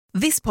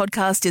This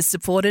podcast is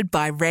supported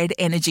by Red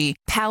Energy,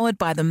 powered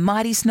by the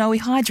mighty Snowy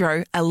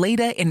Hydro, a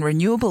leader in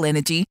renewable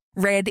energy.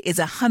 Red is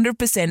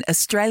 100%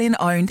 Australian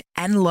owned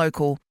and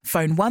local.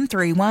 Phone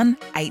 131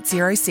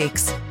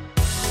 806.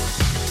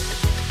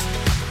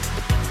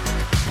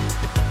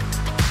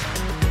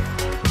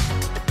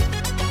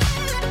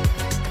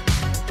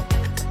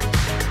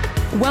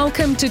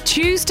 Welcome to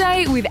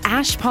Tuesday with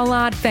Ash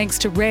Pollard, thanks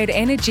to Red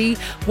Energy.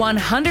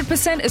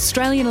 100%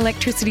 Australian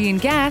electricity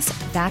and gas,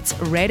 that's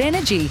Red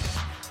Energy.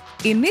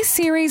 In this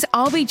series,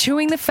 I'll be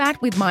chewing the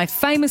fat with my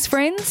famous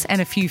friends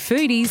and a few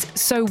foodies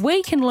so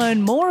we can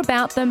learn more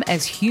about them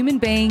as human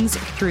beings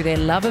through their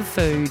love of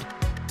food.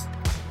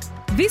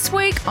 This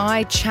week,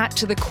 I chat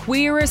to the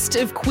queerest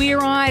of queer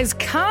eyes,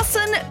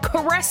 Carson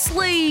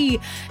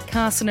Kressley.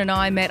 Carson and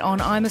I met on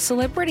I'm a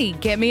Celebrity,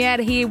 Get Me Out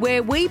of Here,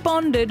 where we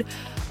bonded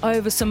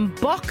over some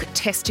bok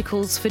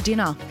testicles for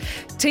dinner.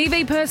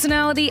 TV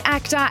personality,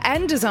 actor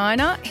and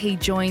designer, he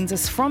joins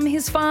us from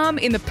his farm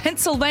in the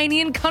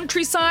Pennsylvanian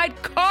countryside,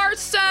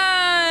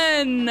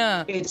 Carson!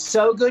 It's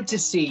so good to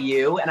see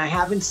you, and I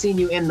haven't seen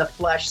you in the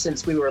flesh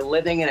since we were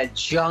living in a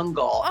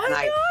jungle. I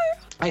know.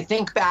 I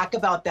think back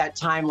about that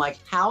time, like,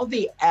 how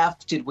the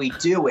F did we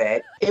do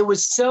it? It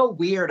was so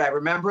weird. I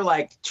remember,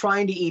 like,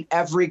 trying to eat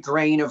every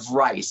grain of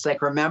rice.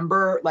 Like,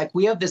 remember, like,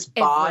 we have this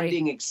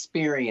bonding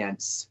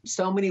experience.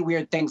 So many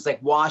weird things,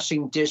 like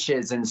washing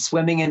dishes and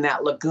swimming in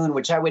that lagoon,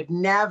 which I would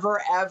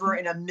never, ever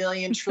in a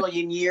million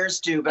trillion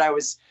years do. But I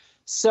was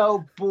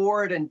so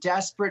bored and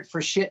desperate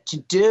for shit to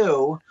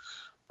do.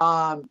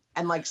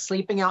 And like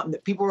sleeping out, and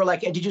people were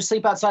like, did you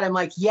sleep outside? I'm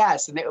like,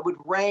 yes. And it would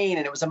rain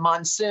and it was a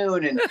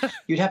monsoon and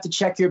you'd have to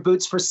check your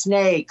boots for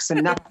snakes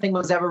and nothing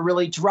was ever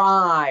really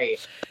dry.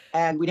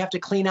 And we'd have to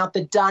clean out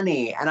the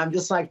dunny. And I'm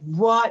just like,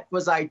 what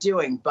was I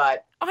doing?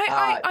 But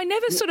I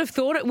never sort of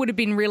thought it would have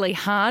been really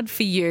hard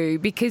for you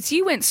because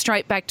you went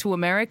straight back to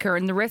America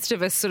and the rest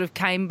of us sort of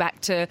came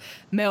back to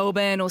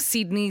Melbourne or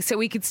Sydney so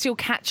we could still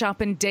catch up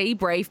and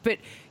debrief. But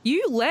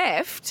you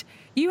left.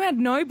 You had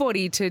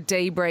nobody to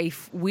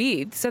debrief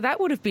with, so that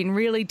would have been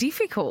really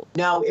difficult.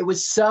 No, it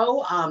was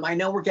so, I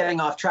know we're getting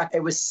off track.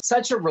 It was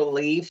such a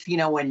relief, you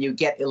know, when you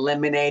get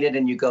eliminated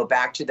and you go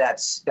back to that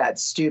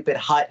stupid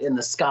hut in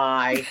the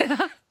sky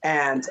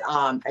and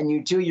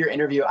you do your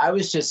interview. I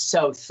was just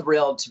so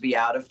thrilled to be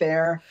out of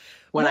there.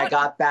 When I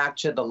got back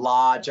to the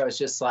lodge, I was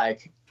just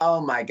like,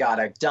 oh my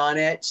God, I've done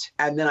it.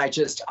 And then I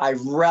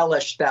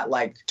relished that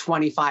like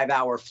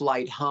 25-hour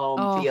flight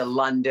home via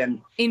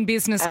London. In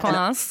business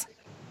class.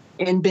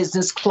 In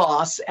business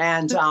class.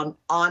 And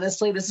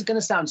honestly, this is going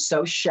to sound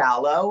so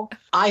shallow.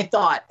 I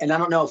thought, and I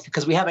don't know if,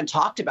 because we haven't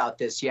talked about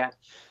this yet,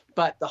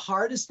 but the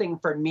hardest thing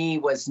for me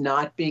was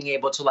not being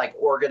able to like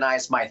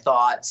organize my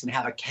thoughts and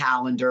have a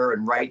calendar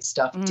and write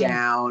stuff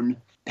down,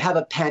 have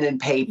a pen and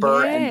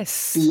paper and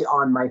be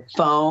on my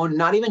phone,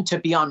 not even to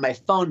be on my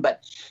phone,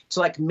 but to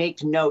like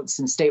make notes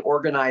and stay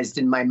organized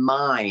in my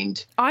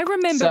mind. I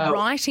remember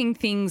writing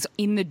things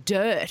in the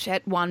dirt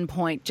at one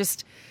point,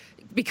 just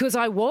because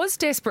I was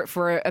desperate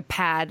for a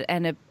pad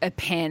and a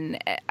pen.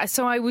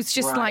 So I was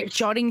just like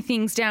jotting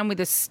things down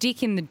with a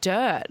stick in the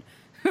dirt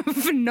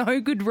for no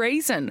good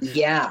reason.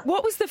 Yeah.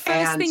 What was the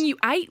first thing you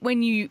ate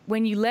when you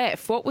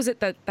left? What was it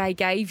that they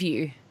gave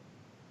you?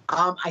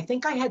 I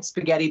think I had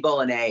spaghetti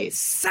bolognese.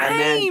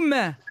 Same.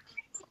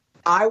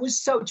 I was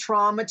so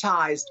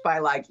traumatized by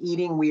like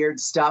eating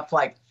weird stuff.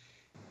 Like,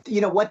 you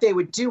know, what they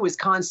would do is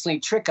constantly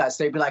trick us.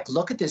 They'd be like,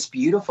 look at this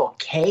beautiful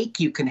cake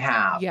you can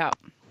have. Yeah.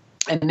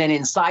 And then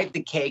inside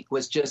the cake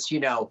was just, you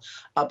know,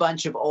 a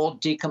bunch of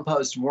old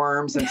decomposed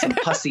worms and some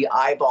pussy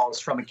eyeballs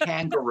from a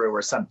kangaroo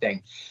or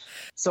something.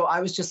 So I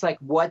was just like,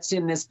 what's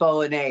in this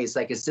bolognese?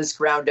 Like, is this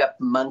ground up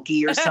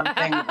monkey or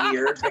something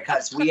weird?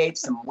 Because we ate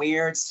some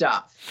weird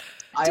stuff.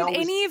 Did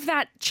any of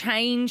that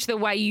change the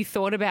way you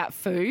thought about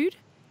food?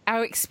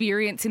 Our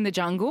experience in the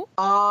jungle?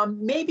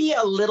 Maybe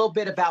a little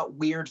bit about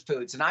weird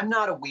foods. And I'm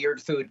not a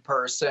weird food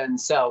person.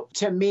 So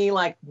to me,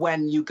 like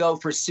when you go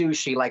for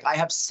sushi, like I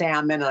have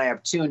salmon and I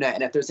have tuna.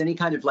 And if there's any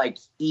kind of like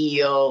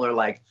eel or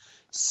like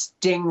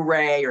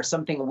stingray or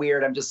something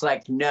weird, I'm just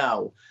like,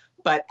 no.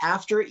 But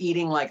after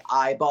eating like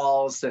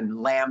eyeballs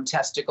and lamb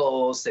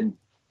testicles and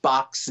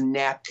box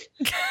neck,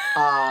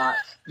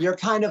 you're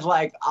kind of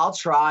like, I'll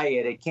try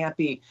it. It can't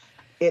be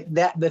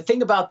the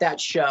thing about that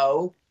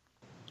show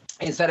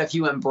is that if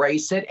you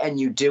embrace it and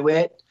you do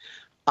it,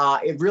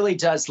 it really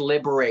does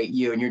liberate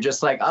you. And you're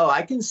just like, oh,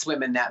 I can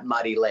swim in that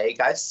muddy lake.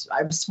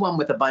 I've swum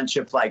with a bunch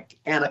of like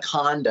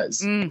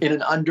anacondas in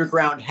an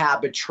underground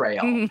habit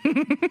trail.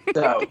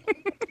 So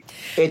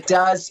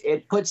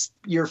it puts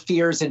your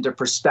fears into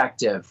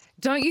perspective.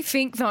 Don't you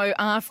think though,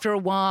 after a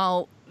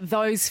while,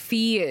 those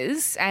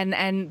fears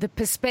and the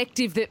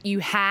perspective that you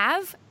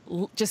have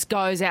just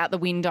goes out the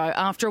window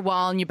after a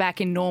while and you're back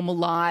in normal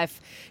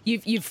life.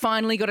 You've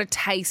finally got a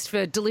taste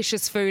for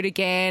delicious food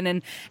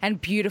again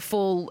and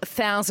beautiful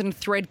 1,000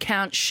 thread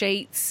count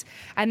sheets,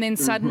 and then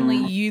suddenly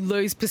you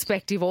lose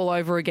perspective all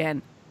over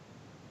again.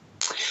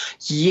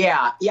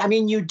 Yeah. I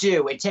mean, you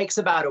do. It takes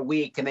about a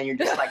week and then you're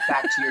just like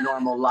back to your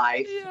normal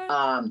life.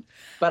 Yeah.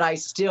 But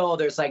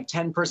there's like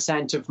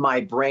 10% of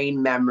my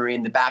brain memory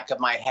in the back of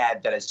my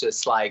head that is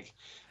just like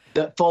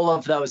full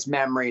of those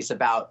memories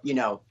about,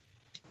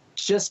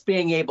 just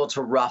being able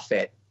to rough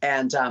it.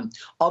 And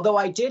although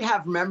I did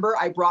remember,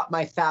 I brought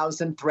my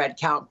 1,000 thread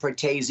count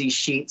Protese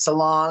sheets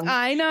along.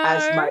 I know.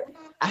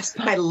 As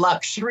my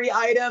luxury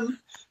item.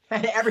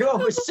 And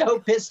everyone was so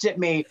pissed at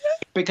me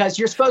because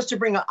you're supposed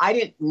to I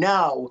didn't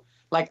know.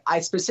 Like,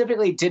 I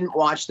specifically didn't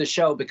watch the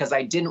show because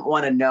I didn't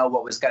want to know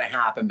what was going to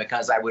happen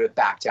because I would have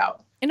backed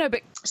out.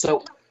 But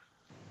so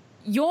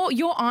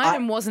your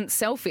item wasn't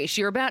selfish.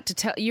 You're about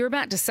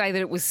to say that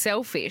it was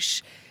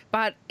selfish,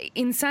 but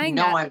in saying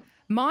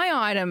my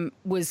item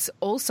was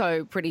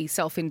also pretty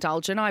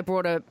self-indulgent. I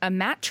brought a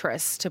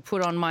mattress to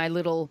put on my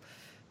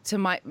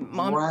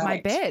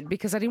my bed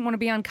because I didn't want to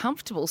be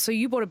uncomfortable. So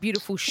you bought a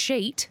beautiful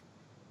sheet.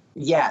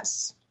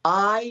 Yes,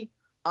 I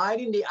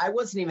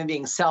wasn't even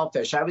being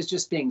selfish. I was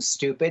just being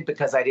stupid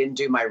because I didn't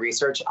do my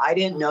research. I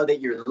didn't know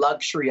that your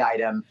luxury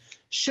item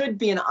should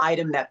be an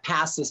item that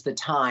passes the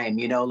time,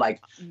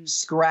 like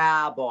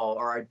Scrabble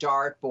or a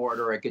dartboard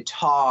or a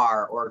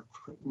guitar or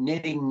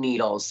knitting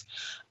needles.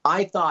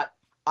 I thought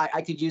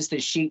I could use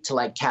this sheet to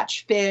like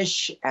catch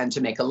fish and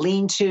to make a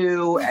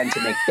lean-to and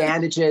to make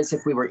bandages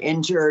if we were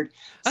injured.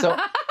 So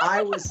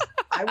I was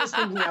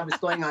thinking I was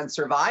going on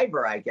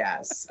Survivor, I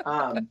guess.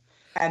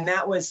 And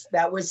that was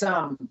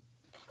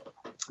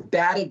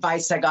bad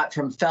advice I got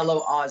from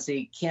fellow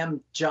Aussie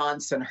Kim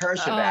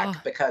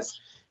Johnson-Hershabeck because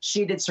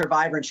she did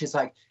Survivor and she's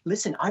like,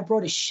 listen, I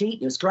brought a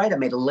sheet. It was great. I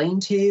made a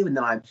lean-to and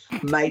then I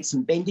made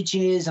some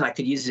bandages and I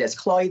could use it as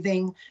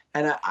clothing.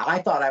 And I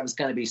thought I was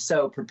going to be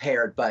so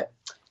prepared, but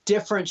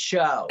different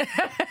show.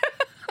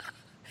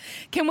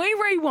 Can we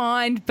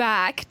rewind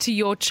back to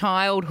your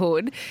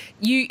childhood?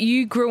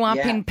 You grew up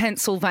in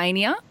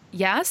Pennsylvania.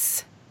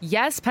 Yes,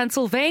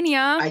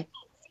 Pennsylvania.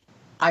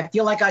 I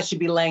feel like I should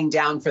be laying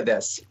down for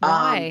this.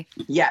 Why?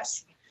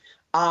 Yes.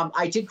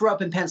 I did grow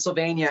up in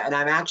Pennsylvania, and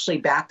I'm actually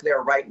back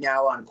there right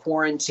now on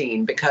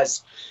quarantine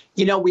because,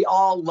 we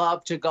all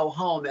love to go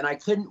home, and I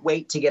couldn't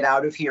wait to get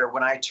out of here.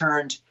 When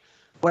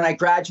I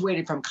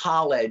graduated from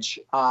college,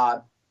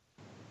 I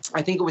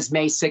think it was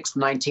May 6th,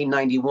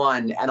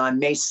 1991, and on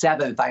May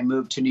 7th, I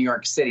moved to New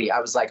York City. I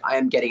was like, I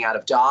am getting out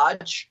of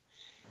Dodge.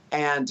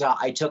 And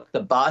I took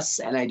the bus,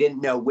 and I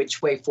didn't know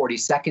which way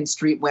 42nd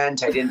Street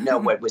went. I didn't know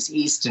what was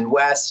east and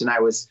west, and I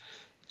was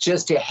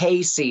just a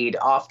hayseed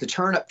off the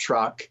turnip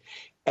truck,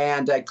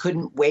 and I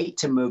couldn't wait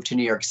to move to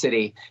New York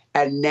City.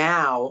 And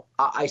now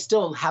I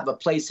still have a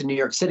place in New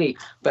York City,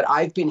 but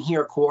I've been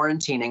here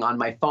quarantining on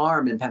my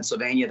farm in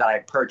Pennsylvania that I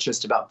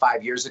purchased about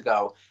 5 years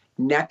ago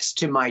next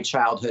to my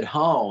childhood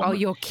home. Oh,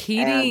 you're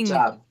kidding.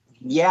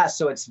 And,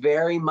 so it's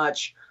very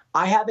much...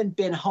 I haven't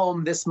been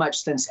home this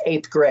much since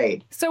 8th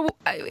grade. So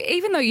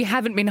even though you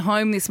haven't been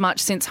home this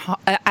much since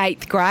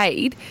 8th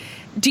grade,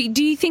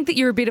 do you think that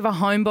you're a bit of a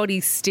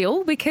homebody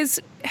still? Because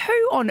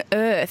who on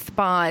earth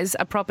buys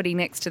a property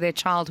next to their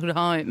childhood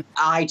home?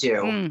 I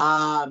do.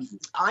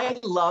 I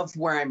love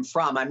where I'm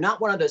from. I'm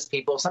not one of those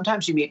people.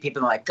 Sometimes you meet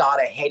people and like, God,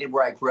 I hated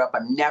where I grew up.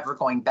 I'm never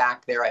going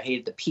back there. I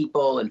hated the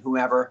people and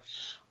whoever.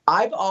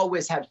 I've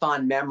always had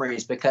fond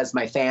memories because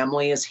my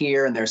family is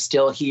here and they're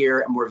still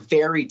here. And we're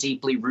very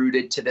deeply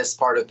rooted to this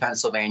part of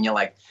Pennsylvania.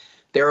 Like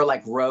there are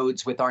like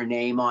roads with our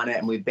name on it.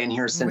 And we've been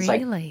here since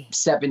like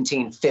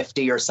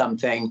 1750 or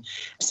something.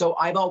 So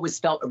I've always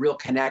felt a real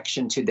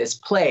connection to this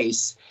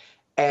place.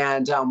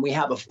 And we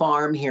have a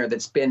farm here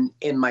that's been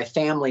in my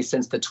family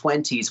since the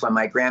 1920s when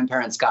my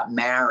grandparents got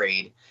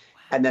married.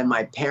 And then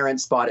my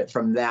parents bought it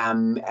from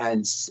them.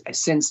 And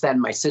since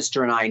then, my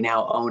sister and I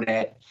now own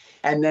it.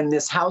 And then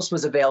this house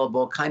was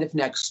available kind of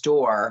next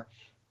door.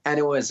 And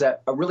it was a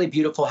really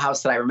beautiful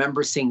house that I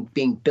remember seeing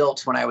being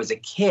built when I was a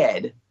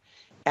kid.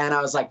 And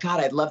I was like, God,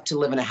 I'd love to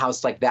live in a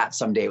house like that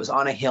someday. It was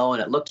on a hill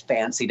and it looked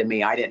fancy to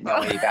me. I didn't know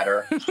any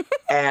better.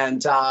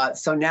 And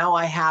so now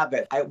I have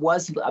it. It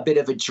was a bit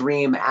of a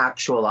dream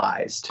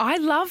actualized. I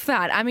love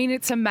that. I mean,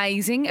 it's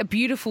amazing, a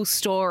beautiful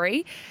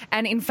story.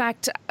 And in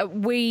fact,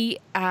 we,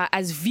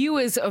 as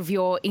viewers of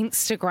your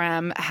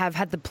Instagram, have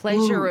had the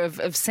pleasure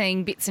of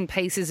seeing bits and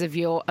pieces of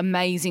your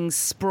amazing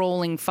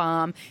sprawling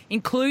farm,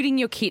 including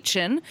your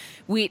kitchen,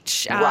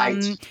 which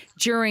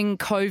during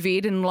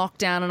COVID and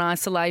lockdown and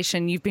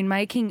isolation, you've been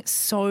making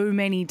so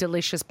many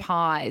delicious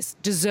pies,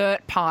 dessert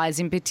pies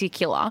in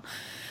particular.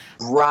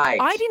 Right.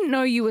 I didn't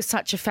know you were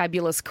such a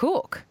fabulous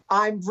cook.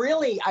 I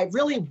really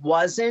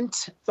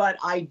wasn't, but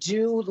I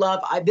do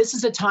love, this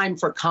is a time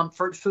for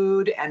comfort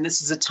food, and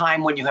this is a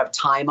time when you have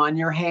time on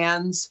your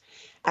hands.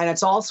 And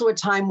it's also a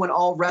time when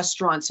all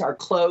restaurants are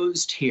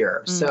closed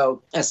here.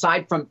 So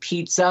aside from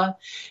pizza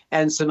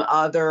and some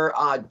other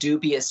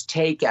dubious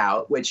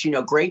takeout, which,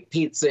 great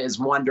pizza is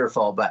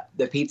wonderful, but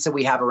the pizza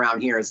we have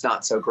around here is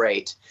not so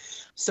great.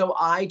 So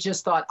I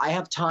just thought I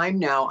have time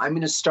now. I'm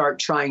going to start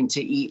trying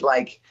to eat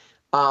like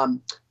a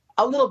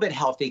little bit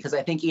healthy because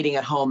I think eating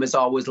at home is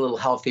always a little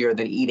healthier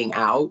than eating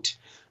out.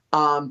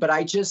 But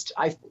I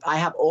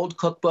have old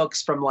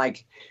cookbooks from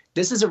like,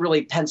 this is a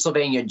really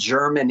Pennsylvania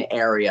German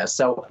area.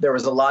 So there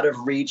was a lot of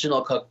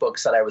regional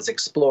cookbooks that I was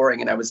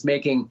exploring, and I was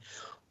making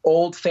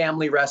old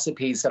family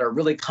recipes that are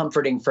really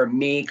comforting for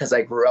me because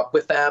I grew up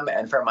with them,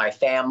 and for my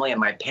family and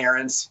my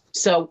parents.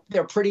 So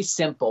they're pretty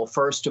simple,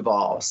 first of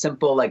all,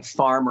 simple like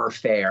farmer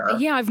fare.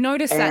 Yeah, I've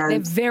noticed that they're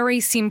very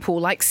simple,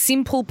 like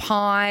simple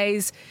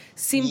pies,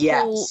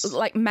 simple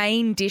like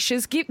main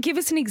dishes. Give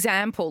us an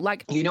example.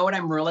 Like, you know what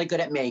I'm really good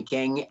at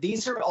making?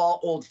 These are all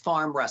old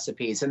farm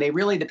recipes, and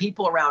the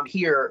people around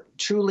here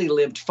truly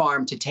lived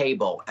farm to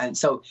table. And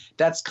so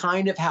that's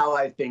kind of how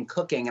I've been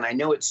cooking. And I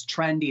know it's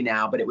trendy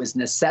now, but it was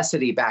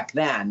necessity back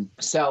then.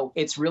 So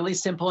it's really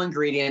simple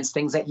ingredients,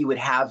 things that you would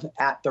have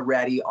at the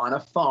ready on a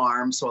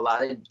farm. So a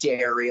lot of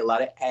dairy, a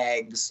lot of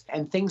eggs,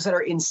 and things that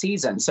are in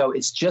season. So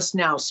it's just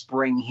now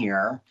spring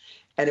here,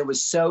 and it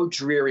was so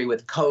dreary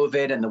with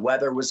COVID, and the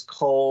weather was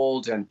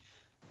cold, and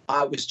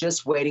I was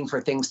just waiting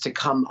for things to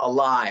come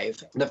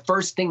alive. The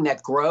first thing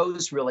that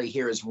grows really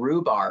here is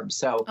rhubarb.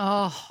 So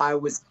I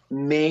was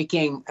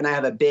making, and I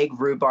have a big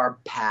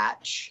rhubarb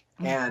patch,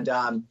 and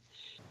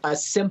a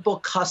simple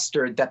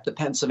custard that the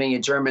Pennsylvania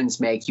Germans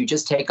make. You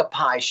just take a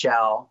pie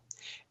shell,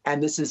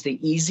 and this is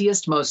the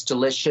easiest, most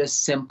delicious,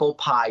 simple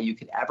pie you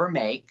could ever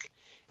make.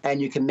 And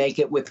you can make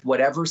it with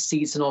whatever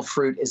seasonal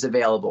fruit is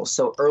available.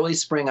 So early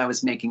spring, I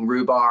was making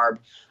rhubarb.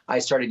 I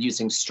started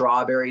using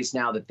strawberries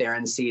now that they're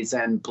in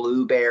season,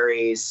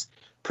 blueberries.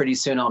 Pretty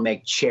soon I'll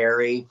make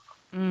cherry.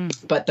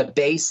 But the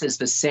base is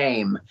the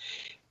same.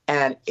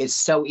 And it's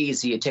so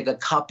easy. You take a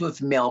cup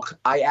of milk.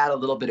 I add a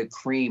little bit of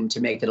cream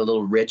to make it a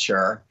little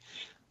richer.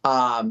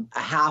 A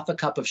half a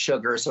cup of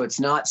sugar, so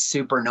it's not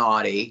super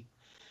naughty.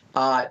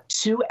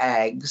 2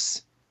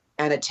 eggs,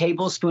 and a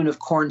tablespoon of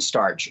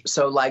cornstarch.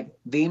 So like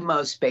the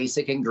most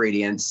basic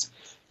ingredients.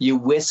 You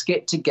whisk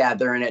it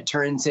together, and it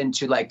turns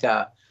into like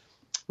a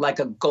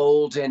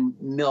golden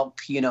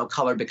milk,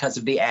 color because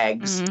of the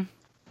eggs.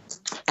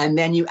 And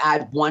then you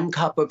add 1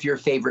 cup of your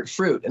favorite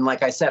fruit. And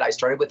like I said, I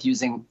started with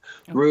using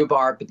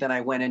rhubarb, but then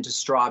I went into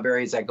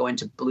strawberries. I go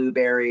into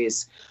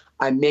blueberries.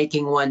 I'm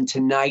making one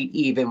tonight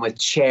even with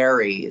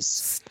cherries.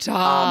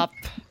 Stop.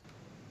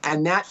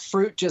 And that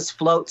fruit just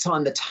floats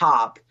on the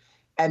top.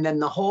 And then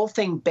the whole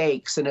thing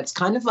bakes, and it's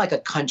kind of like a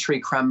country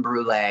creme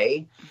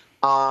brulee,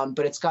 but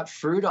it's got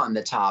fruit on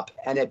the top,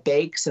 and it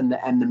bakes, and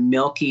the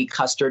milky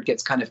custard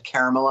gets kind of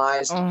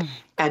caramelized,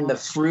 and the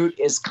fruit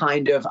is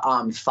kind of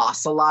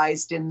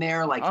fossilized in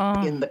there, like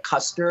in the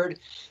custard,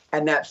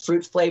 and that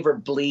fruit flavor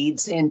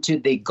bleeds into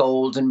the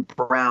golden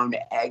brown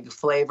egg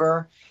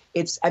flavor.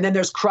 And then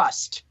there's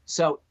crust.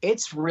 So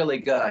it's really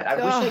good. I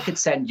wish I could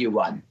send you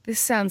one. This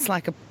sounds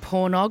like a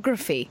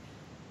pornography.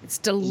 It's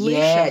delicious.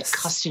 Yeah, it's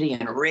custardy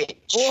and rich.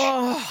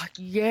 Oh,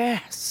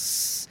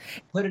 yes.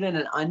 Put it in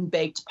an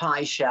unbaked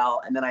pie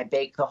shell, and then I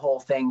bake the whole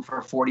thing for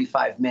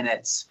 45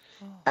 minutes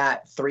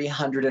at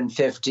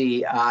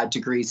 350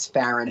 degrees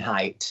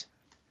Fahrenheit.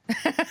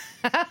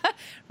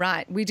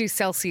 Right. We do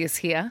Celsius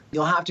here.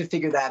 You'll have to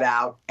figure that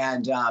out.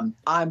 And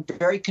I'm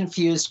very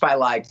confused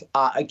by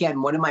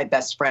again, one of my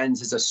best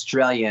friends is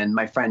Australian,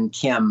 my friend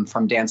Kim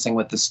from Dancing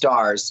with the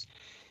Stars.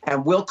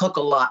 And we'll cook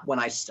a lot when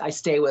I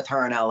stay with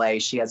her in LA.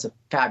 She has a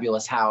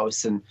fabulous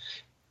house, and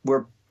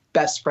we're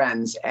best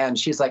friends. And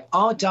she's like,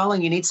 "Oh,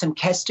 darling, you need some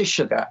castor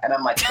sugar." And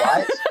I'm like,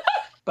 "What?"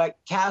 But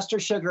castor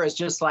sugar is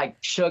just like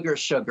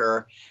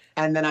sugar.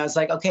 And then I was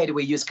like, "Okay, do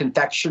we use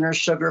confectioner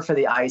sugar for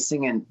the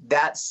icing?" And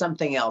that's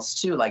something else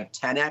too, like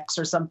 10X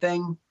or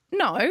something.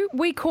 No,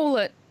 we call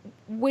it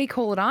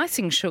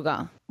icing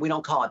sugar. We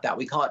don't call it that.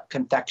 We call it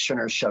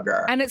confectioner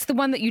sugar. And it's the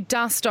one that you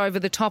dust over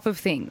the top of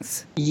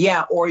things.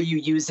 Yeah, or you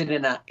use it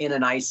in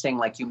an icing,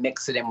 like you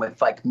mix it in with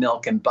like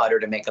milk and butter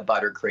to make a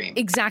buttercream.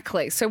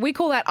 Exactly. So we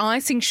call that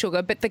icing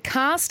sugar, but the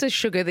castor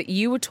sugar that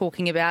you were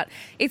talking about,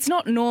 it's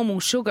not normal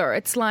sugar.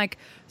 It's like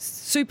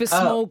super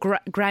small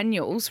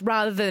granules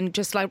rather than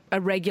just like a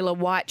regular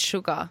white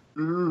sugar.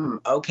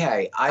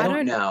 Okay. I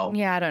don't know.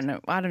 Yeah, I don't know.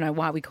 I don't know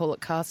why we call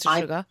it castor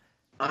sugar.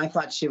 I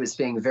thought she was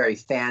being very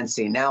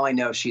fancy. Now I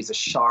know she's a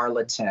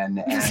charlatan,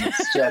 and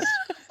it's just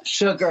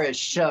sugar is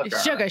sugar.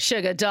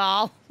 Sugar,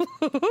 doll.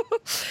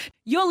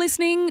 You're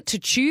listening to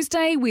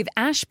Tuesday with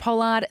Ash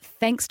Pollard,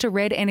 thanks to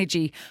Red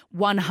Energy.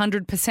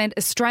 100%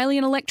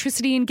 Australian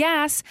electricity and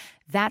gas.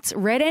 That's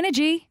Red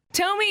Energy.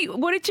 Tell me,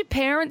 what did your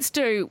parents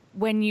do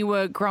when you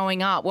were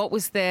growing up? What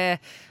was their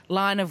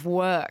line of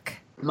work?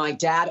 My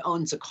dad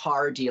owns a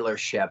car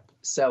dealership.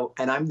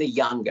 And I'm the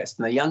youngest,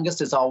 and the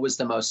youngest is always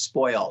the most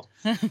spoiled.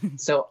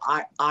 So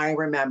I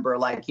remember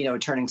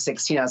turning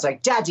 16, I was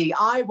like, "Daddy,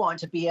 I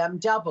want a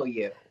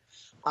BMW."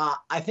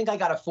 I think I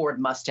got a Ford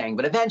Mustang,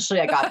 but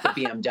eventually I got the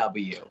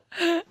BMW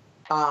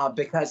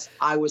because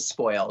I was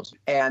spoiled.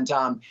 And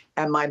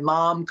my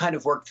mom kind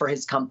of worked for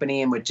his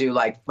company and would do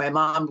my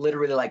mom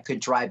literally could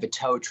drive a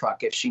tow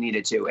truck if she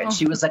needed to. And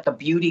she was like a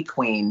beauty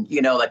queen,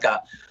 like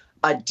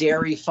a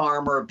dairy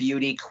farmer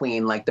beauty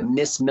queen, like the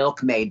Miss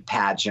Milkmaid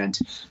pageant.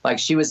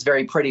 She was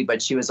very pretty,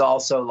 but she was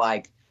also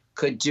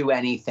could do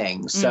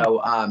anything.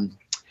 So,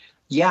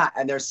 Yeah,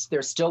 and they're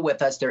still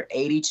with us. They're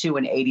 82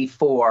 and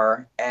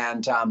 84.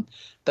 And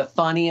the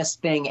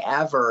funniest thing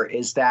ever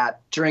is that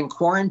during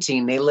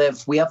quarantine,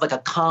 we have like a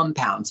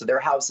compound. So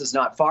their house is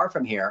not far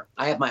from here.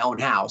 I have my own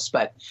house,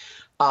 but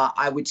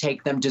I would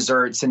take them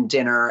desserts and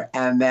dinner.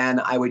 And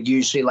then I would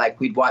usually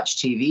we'd watch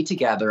TV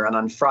together. And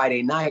on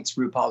Friday nights,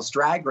 RuPaul's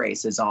Drag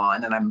Race is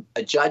on, and I'm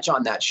a judge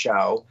on that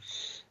show.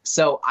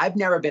 So I've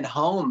never been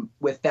home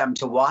with them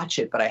to watch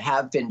it, but I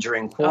have been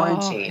during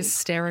quarantine. Oh,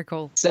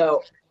 hysterical.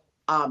 So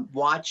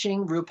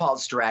watching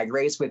RuPaul's Drag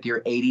Race with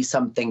your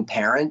 80-something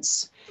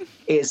parents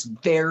is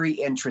very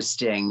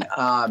interesting.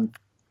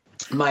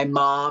 My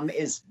mom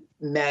is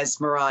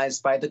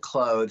mesmerized by the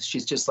clothes.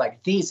 She's just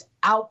like, these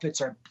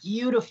outfits are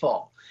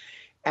beautiful.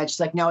 And she's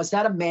like, now, is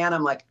that a man?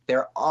 I'm like,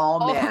 they're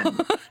all men.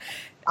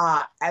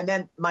 And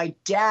then my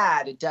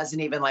dad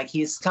doesn't even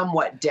he's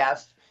somewhat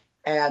deaf.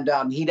 And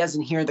he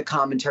doesn't hear the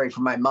commentary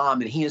from my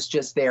mom, and he is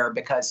just there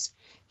because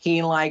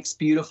he likes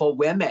beautiful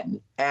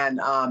women and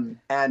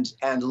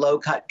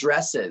low-cut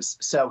dresses.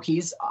 So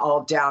he's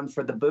all down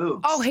for the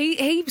boobs. Oh,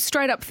 he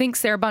straight up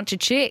thinks they're a bunch of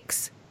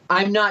chicks.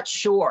 I'm not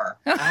sure.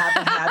 I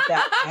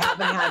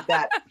haven't had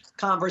that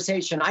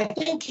conversation. I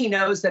think he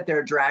knows that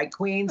they're drag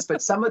queens,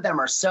 but some of them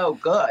are so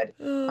good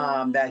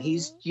that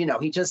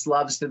he just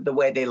loves the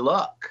way they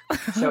look.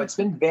 So it's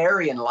been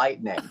very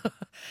enlightening.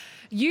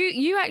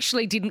 You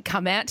actually didn't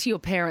come out to your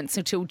parents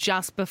until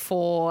just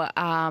before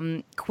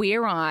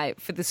Queer Eye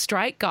for the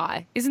straight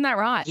guy. Isn't that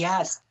right?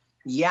 Yes.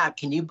 Yeah.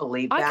 Can you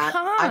believe that? I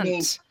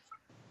can't.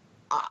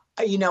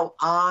 I mean,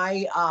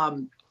 I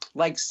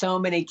like so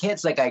many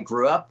kids, I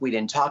grew up, we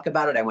didn't talk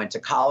about it. I went to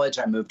college.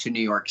 I moved to New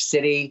York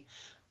City.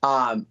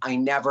 I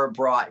never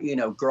brought,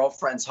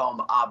 girlfriends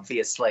home,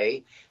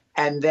 obviously.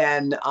 And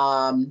then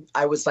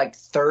I was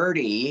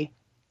 30-ish,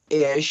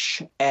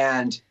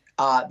 and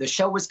the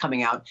show was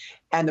coming out,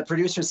 and the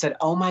producer said,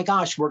 oh my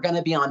gosh, we're going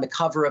to be on the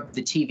cover of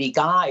the TV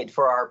Guide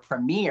for our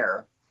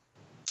premiere.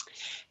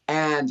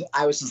 And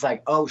I was just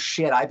like, oh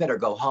shit, I better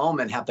go home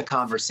and have the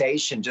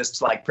conversation just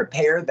to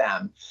prepare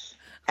them.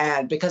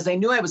 And because they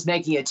knew I was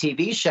making a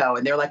TV show,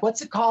 and they're like,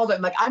 what's it called?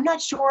 I'm like, I'm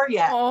not sure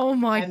yet. Oh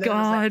my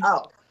God.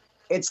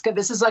 It's good.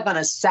 This is on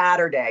a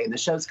Saturday, and the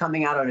show's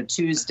coming out on a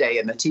Tuesday,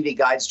 and the TV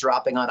Guide's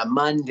dropping on a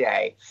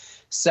Monday.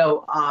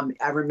 So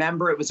I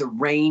remember it was a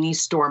rainy,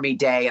 stormy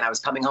day, and I was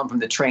coming home from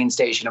the train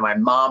station, and my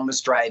mom was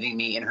driving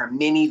me in her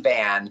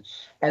minivan.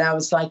 And I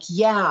was like,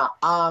 yeah,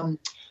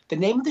 the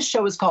name of the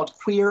show is called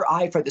Queer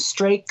Eye for the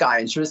Straight Guy.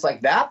 And she was like,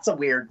 that's a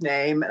weird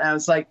name. And I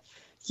was like,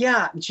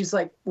 yeah. And she's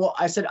like, well,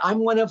 I said, I'm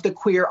one of the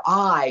queer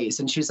eyes.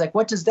 And she's like,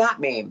 what does that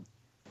mean?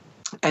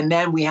 And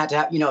then we had to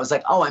have, it was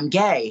like, oh, I'm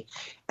gay.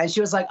 And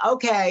she was like,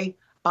 okay,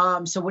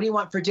 so what do you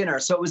want for dinner?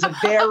 So it was a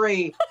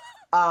very...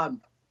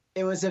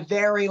 It was a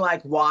very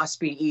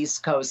waspy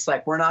East Coast,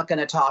 we're not going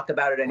to talk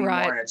about it anymore,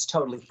 right. And it's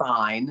totally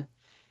fine.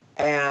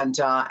 And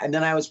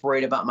then I was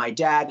worried about my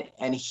dad,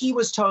 and he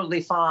was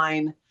totally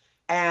fine.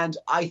 And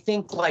I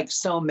think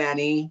so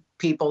many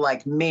people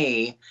like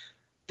me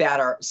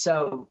that are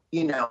so,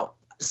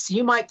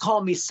 you might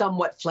call me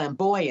somewhat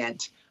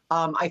flamboyant.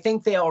 I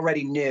think they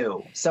already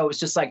knew. So it was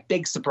just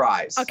big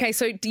surprise. Okay,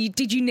 so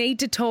did you need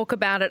to talk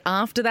about it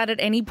after that at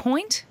any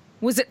point?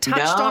 Was it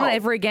touched on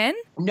ever again?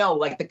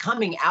 No, the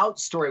coming out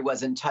story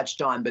wasn't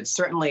touched on, but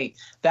certainly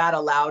that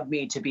allowed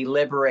me to be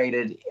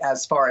liberated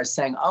as far as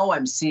saying, oh,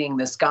 I'm seeing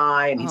this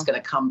guy, and he's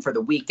going to come for the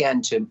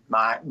weekend to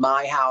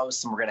my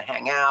house, and we're going to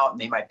hang out,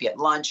 and they might be at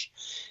lunch.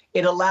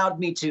 It allowed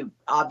me to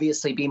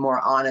obviously be more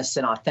honest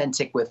and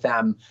authentic with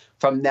them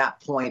from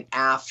that point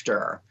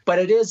after. But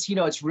it is,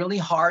 it's really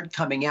hard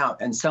coming out,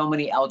 and so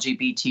many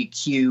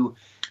LGBTQ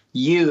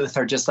youth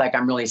are just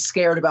I'm really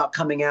scared about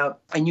coming out.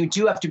 And you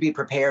do have to be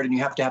prepared, and you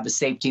have to have a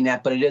safety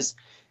net. But it is,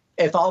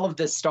 if all of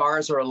the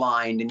stars are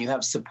aligned and you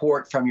have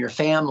support from your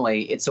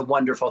family, it's a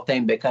wonderful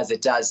thing, because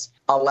it does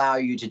allow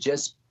you to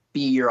just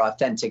be your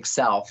authentic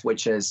self,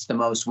 which is the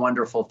most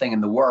wonderful thing in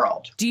the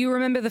world. Do you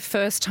remember the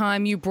first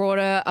time you brought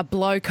a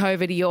bloke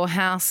over to your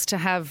house to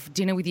have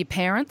dinner with your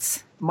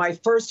parents? My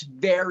first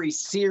very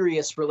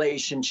serious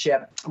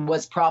relationship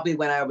was probably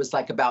when I was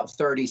about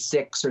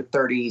 36 or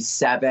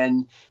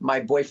 37. My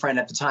boyfriend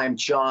at the time,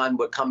 John,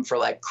 would come for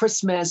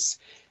Christmas.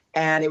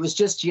 And it was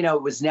just,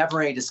 it was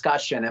never any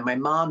discussion. And my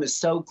mom is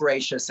so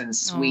gracious and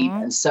sweet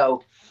and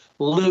so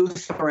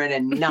Lutheran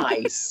and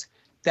nice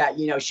that,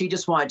 she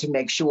just wanted to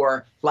make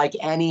sure,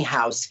 any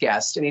house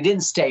guest, and he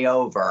didn't stay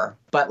over,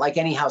 but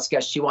any house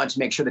guest, she wanted to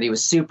make sure that he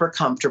was super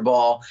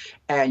comfortable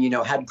and,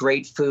 had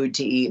great food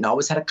to eat and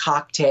always had a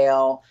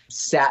cocktail,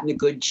 sat in a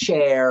good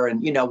chair.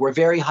 And, we're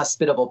very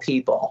hospitable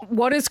people.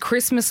 What does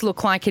Christmas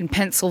look like in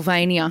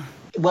Pennsylvania?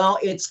 Well,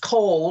 it's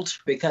cold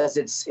because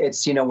it's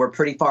we're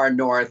pretty far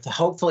north.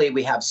 Hopefully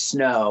we have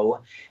snow.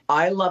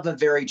 I love a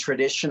very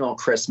traditional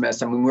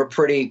Christmas. I mean, we're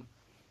pretty...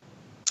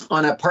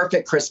 On a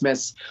perfect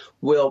Christmas,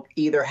 we'll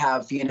either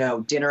have,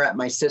 dinner at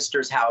my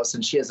sister's house,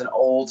 and she has an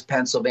old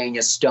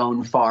Pennsylvania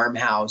stone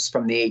farmhouse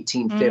from the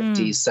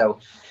 1850s. So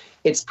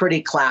it's pretty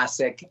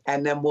classic.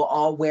 And then we'll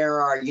all wear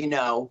our,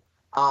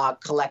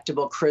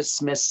 collectible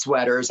Christmas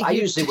sweaters. I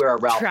usually wear a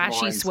Ralph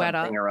trashy Lauren sweater.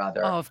 something or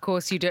other. Oh, of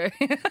course you do.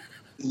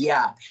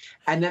 Yeah.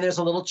 And then there's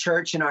a little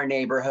church in our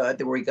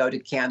neighborhood where we go to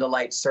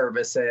candlelight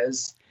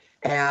services.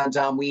 And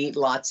we eat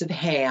lots of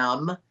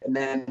ham. And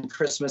then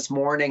Christmas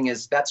morning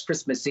that's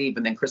Christmas Eve.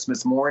 And then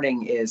Christmas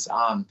morning is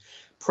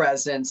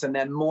presents and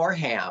then more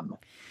ham.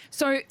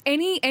 So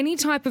any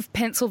type of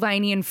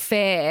Pennsylvanian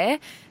fare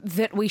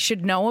that we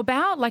should know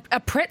about? Like,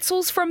 are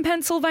pretzels from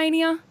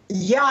Pennsylvania?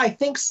 Yeah, I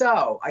think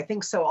so.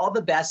 All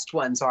the best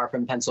ones are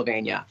from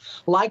Pennsylvania.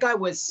 Like I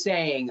was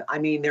saying, I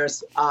mean,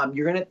 there's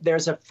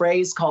a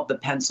phrase called the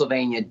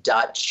Pennsylvania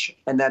Dutch,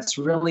 and that's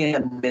really a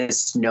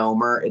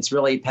misnomer. It's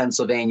really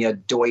Pennsylvania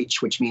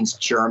Deutsch, which means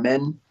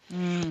German.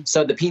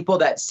 So the people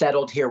that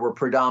settled here were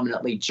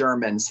predominantly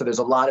German. So there's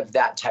a lot of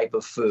that type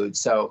of food.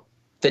 So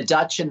the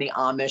Dutch and the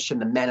Amish and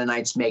the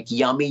Mennonites make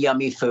yummy,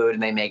 yummy food,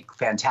 and they make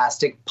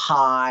fantastic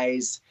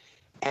pies.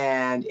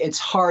 And it's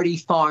hearty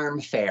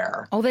farm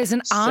fare. Oh, there's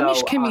an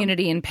Amish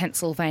community in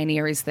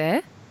Pennsylvania, is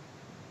there?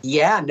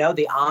 Yeah, no,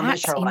 the Amish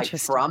That's are like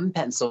interesting. from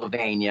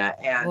Pennsylvania.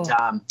 And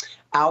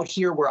out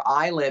here where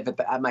I live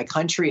at my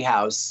country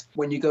house,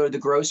 when you go to the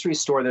grocery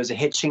store, there's a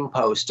hitching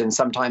post, and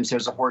sometimes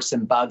there's a horse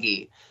and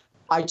buggy.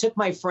 I took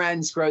my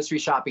friends grocery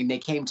shopping. They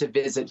came to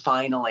visit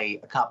finally.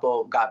 A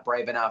couple got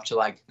brave enough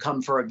to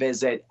come for a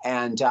visit.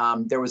 And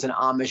there was an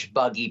Amish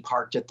buggy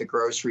parked at the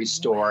grocery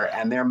store,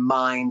 and their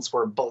minds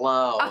were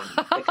blown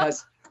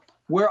because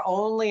we're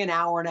only an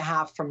hour and a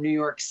half from New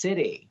York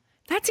City.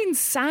 That's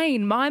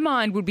insane. My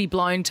mind would be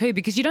blown too,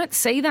 because you don't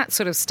see that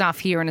sort of stuff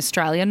here in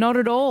Australia. Not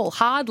at all.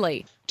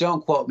 Hardly.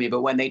 Don't quote me, but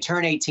when they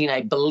turn 18,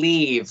 I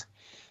believe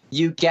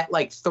you get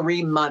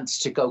 3 months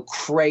to go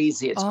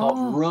crazy. It's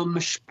called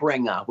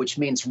Rumspringa, which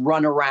means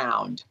run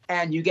around.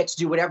 And you get to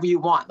do whatever you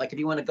want. Like if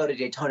you want to go to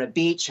Daytona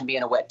Beach and be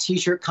in a wet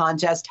T-shirt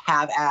contest,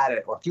 have at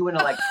it. Or if you want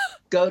to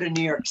go to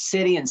New York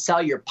City and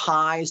sell your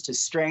pies to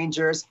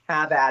strangers,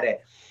 have at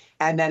it.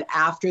 And then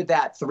after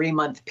that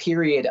 3-month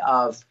period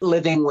of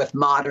living with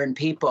modern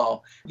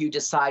people, you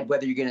decide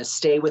whether you're going to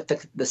stay with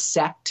the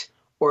sect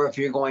or if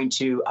you're going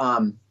to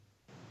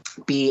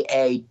be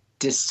a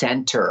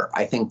dissenter.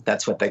 I think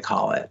that's what they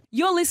call it.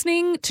 You're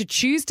listening to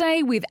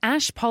Tuesday with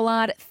Ash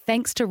Pollard,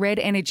 thanks to Red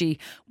Energy.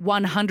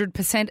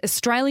 100%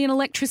 Australian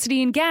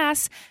electricity and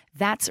gas.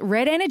 That's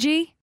Red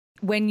Energy.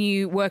 When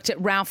you worked at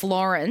Ralph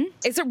Lauren,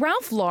 is it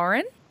Ralph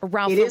Lauren or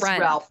Ralph Lauren? It is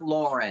Ralph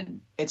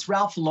Lauren. It's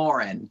Ralph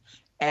Lauren.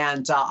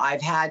 And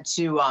I've had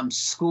to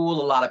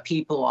school a lot of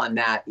people on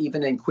that.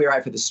 Even in Queer Eye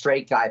for the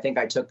Straight Guy, I think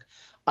I took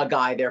a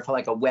guy there for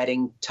a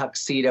wedding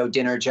tuxedo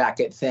dinner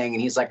jacket thing.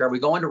 And he's like, are we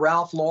going to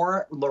Ralph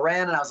Lauren?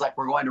 And I was like,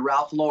 we're going to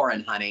Ralph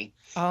Lauren, honey.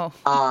 Oh.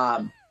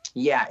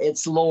 Yeah,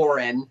 it's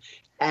Lauren.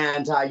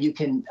 And you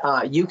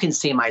can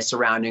see my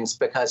surroundings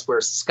because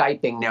we're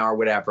Skyping now or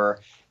whatever.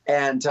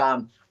 And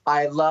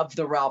I love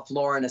the Ralph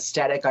Lauren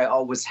aesthetic. I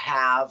always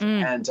have.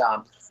 And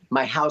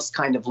my house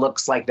kind of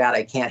looks like that.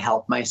 I can't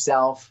help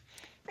myself.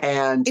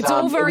 And it's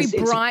all very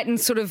bright and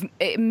sort of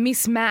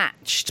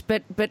mismatched,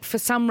 but for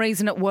some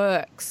reason it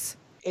works.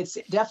 It's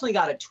definitely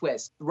got a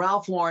twist.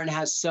 Ralph Lauren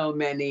has so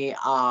many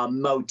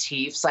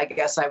motifs, I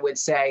guess I would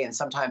say, and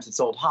sometimes it's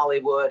old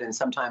Hollywood, and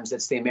sometimes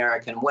it's the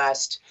American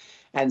West,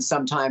 and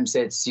sometimes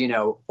it's,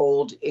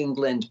 old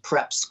England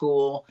prep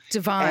school.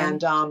 Divine.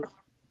 And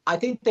I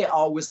think they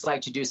always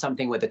like to do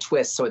something with a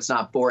twist so it's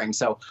not boring.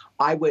 So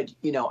I would,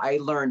 I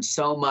learned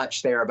so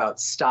much there about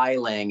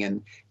styling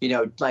and,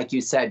 like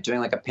you said,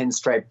 doing a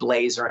pinstripe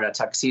blazer and a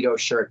tuxedo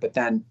shirt, but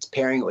then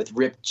pairing it with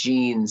ripped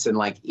jeans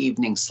and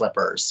evening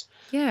slippers.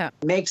 Yeah.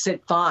 Makes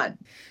it fun.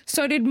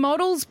 So did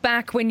models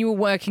back when you were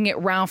working at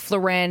Ralph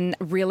Lauren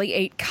really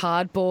eat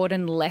cardboard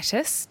and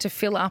lettuce to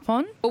fill up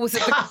on? Or was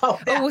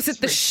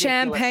it the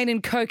champagne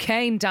and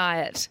cocaine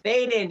diet?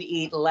 They didn't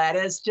eat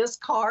lettuce,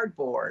 just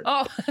cardboard.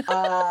 Oh.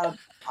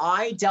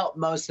 I dealt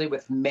mostly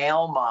with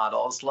male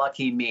models,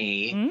 lucky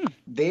me.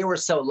 They were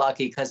so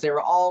lucky because they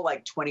were all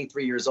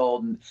 23 years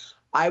old. And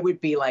I would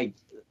be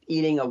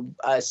eating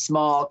a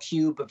small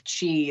cube of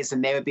cheese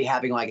and they would be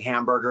having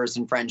hamburgers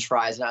and French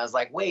fries. And I was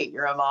like, wait,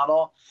 you're a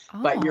model,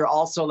 but you're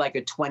also a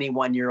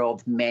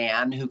 21-year-old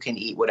man who can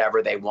eat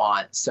whatever they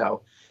want.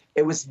 So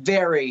it was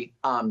very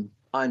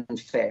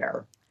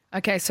unfair.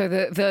 Okay, so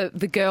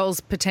the girls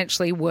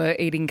potentially were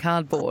eating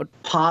cardboard.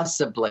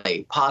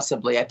 Possibly.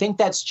 I think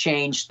that's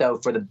changed, though,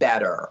 for the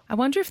better. I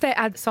wonder if they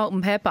add salt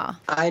and pepper.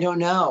 I don't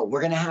know. We're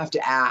going to have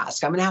to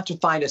ask. I'm going to have to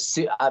find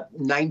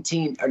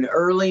an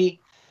early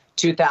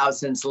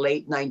 2000s,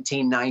 late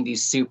 1990s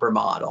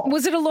supermodel.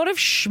 Was it a lot of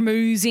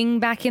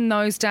schmoozing back in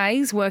those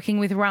days, working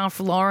with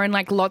Ralph Lauren,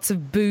 lots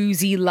of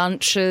boozy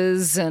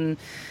lunches and...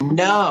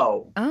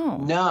 No. Oh.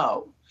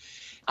 No.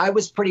 I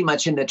was pretty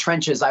much in the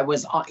trenches. I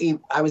was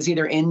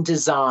either in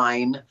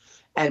design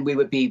and we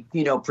would be,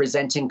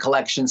 presenting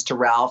collections to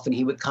Ralph and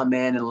he would come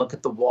in and look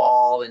at the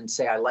wall and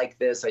say, I like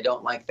this, I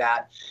don't like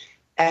that.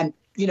 And,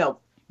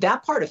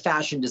 that part of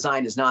fashion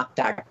design is not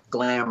that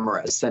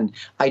glamorous. And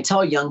I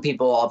tell young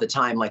people all the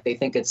time, they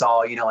think it's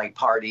all,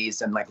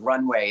 parties and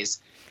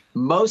runways.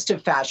 Most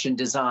of fashion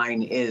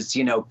design is,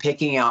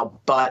 picking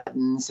out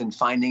buttons and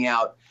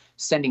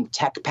sending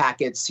tech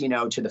packets,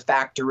 to the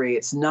factory.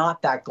 It's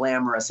not that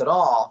glamorous at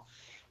all.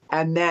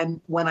 And then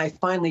when I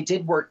finally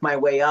did work my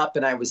way up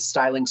and I was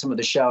styling some of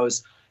the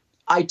shows,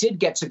 I did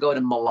get to go to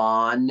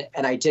Milan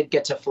and I did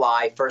get to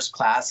fly first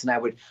class.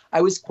 And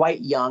I was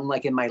quite young,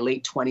 like in my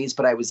late 20s,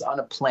 but I was on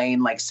a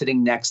plane, like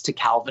sitting next to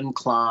Calvin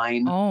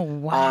Klein. Oh,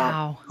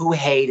 wow. Who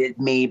hated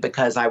me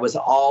because I was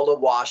all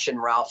awash in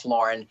Ralph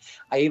Lauren.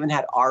 I even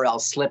had RL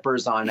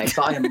slippers on. I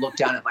saw him look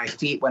down at my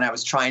feet when I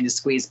was trying to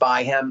squeeze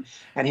by him.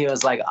 And he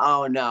was like,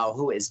 oh no,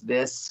 who is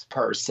this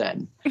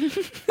person?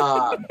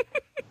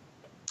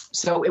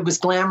 So it was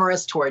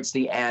glamorous towards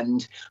the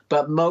end,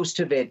 but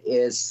most of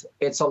it's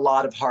a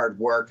lot of hard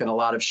work and a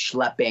lot of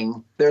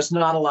schlepping. There's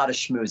not a lot of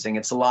schmoozing.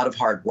 It's a lot of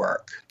hard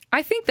work.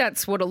 I think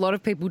that's what a lot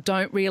of people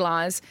don't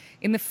realise.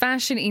 In the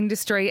fashion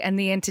industry and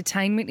the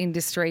entertainment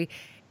industry,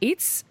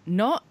 it's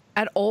not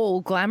at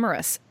all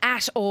glamorous,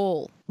 at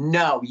all.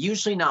 No,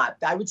 usually not.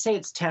 I would say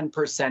it's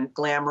 10%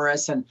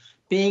 glamorous. And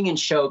being in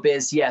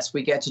showbiz, yes,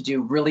 we get to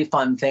do really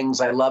fun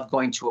things. I love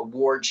going to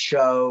award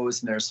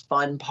shows and there's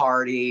fun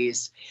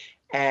parties.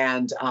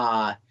 And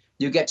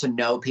you get to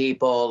know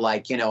people.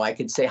 Like, I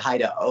could say hi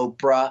to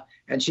Oprah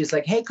and she's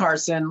like, hey,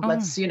 Carson,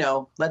 let's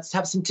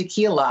have some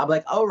tequila. I'm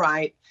like, all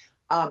right.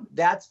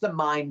 That's the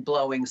mind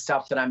blowing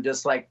stuff that I'm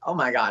just like, oh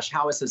my gosh,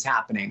 how is this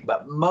happening?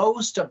 But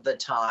most of the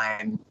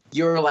time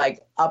you're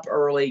like up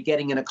early,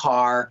 getting in a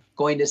car,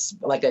 going to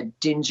like a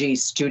dingy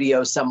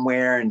studio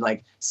somewhere and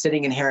like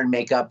sitting in hair and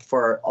makeup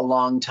for a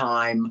long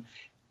time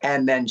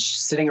and then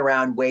sitting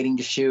around waiting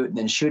to shoot and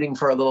then shooting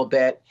for a little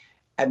bit.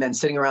 And then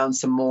sitting around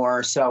some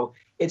more. So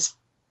it's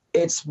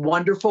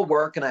wonderful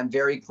work and I'm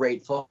very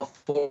grateful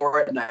for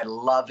it and I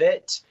love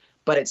it,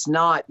 but it's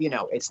not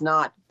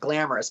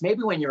glamorous.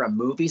 Maybe when you're a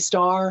movie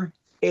star,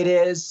 it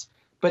is.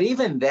 But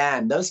even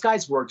then, those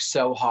guys work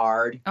so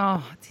hard.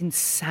 Oh, it's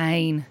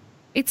insane.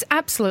 It's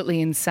absolutely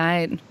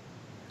insane.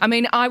 I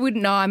mean, I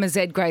wouldn't know I'm a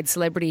Z-grade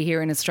celebrity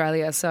here in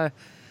Australia. So,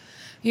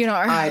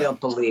 I don't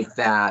believe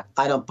that.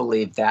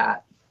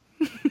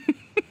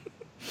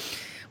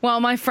 Well,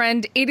 my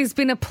friend, it has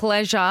been a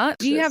pleasure.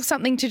 Do you have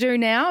something to do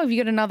now? Have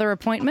you got another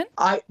appointment?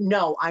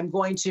 No, I'm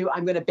going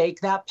to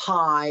bake that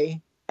pie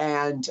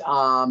and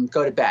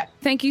go to bed.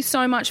 Thank you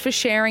so much for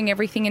sharing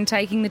everything and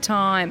taking the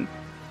time.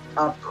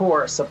 Of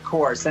course.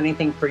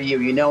 Anything for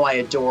you. I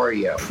adore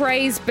you.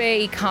 Praise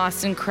be,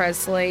 Carson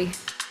Kressley.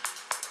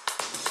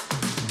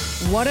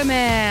 What a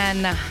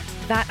man.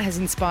 That has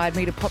inspired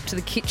me to pop to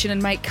the kitchen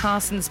and make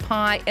Carson's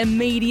pie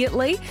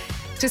immediately.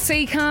 To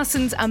see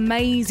Carson's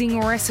amazing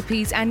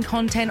recipes and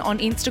content on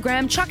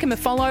Instagram, chuck him a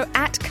follow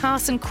at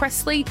Carson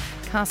Kressley,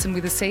 Carson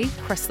with a C,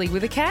 Kressley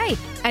with a K.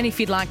 And if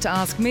you'd like to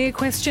ask me a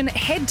question,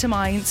 head to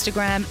my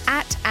Instagram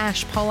at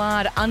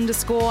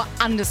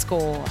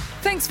 @ashpollard__.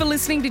 Thanks for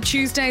listening to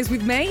Tuesdays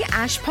with me,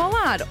 Ash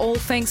Pollard. All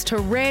thanks to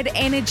Red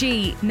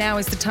Energy. Now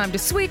is the time to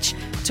switch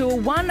to a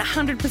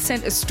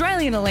 100%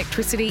 Australian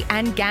electricity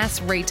and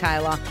gas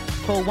retailer.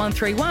 Call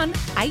 131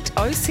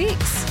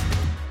 806.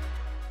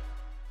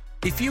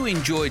 If you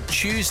enjoyed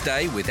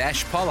Tuesday with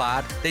Ash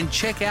Pollard, then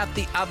check out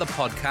the other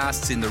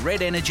podcasts in the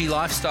Red Energy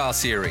Lifestyle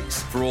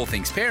series. For all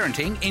things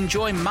parenting,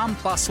 enjoy Mum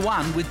Plus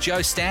One with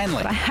Joe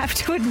Stanley. But I have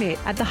to admit,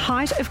 at the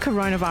height of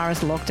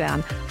coronavirus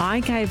lockdown,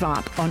 I gave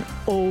up on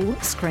all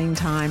screen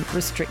time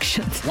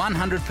restrictions.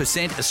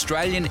 100%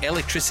 Australian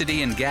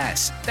electricity and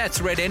gas.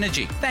 That's Red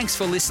Energy. Thanks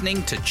for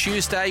listening to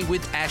Tuesday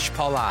with Ash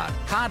Pollard,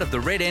 part of the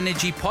Red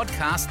Energy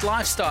Podcast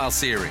Lifestyle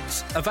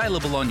series.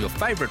 Available on your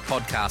favourite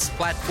podcast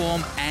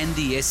platform and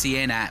the SEN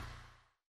app.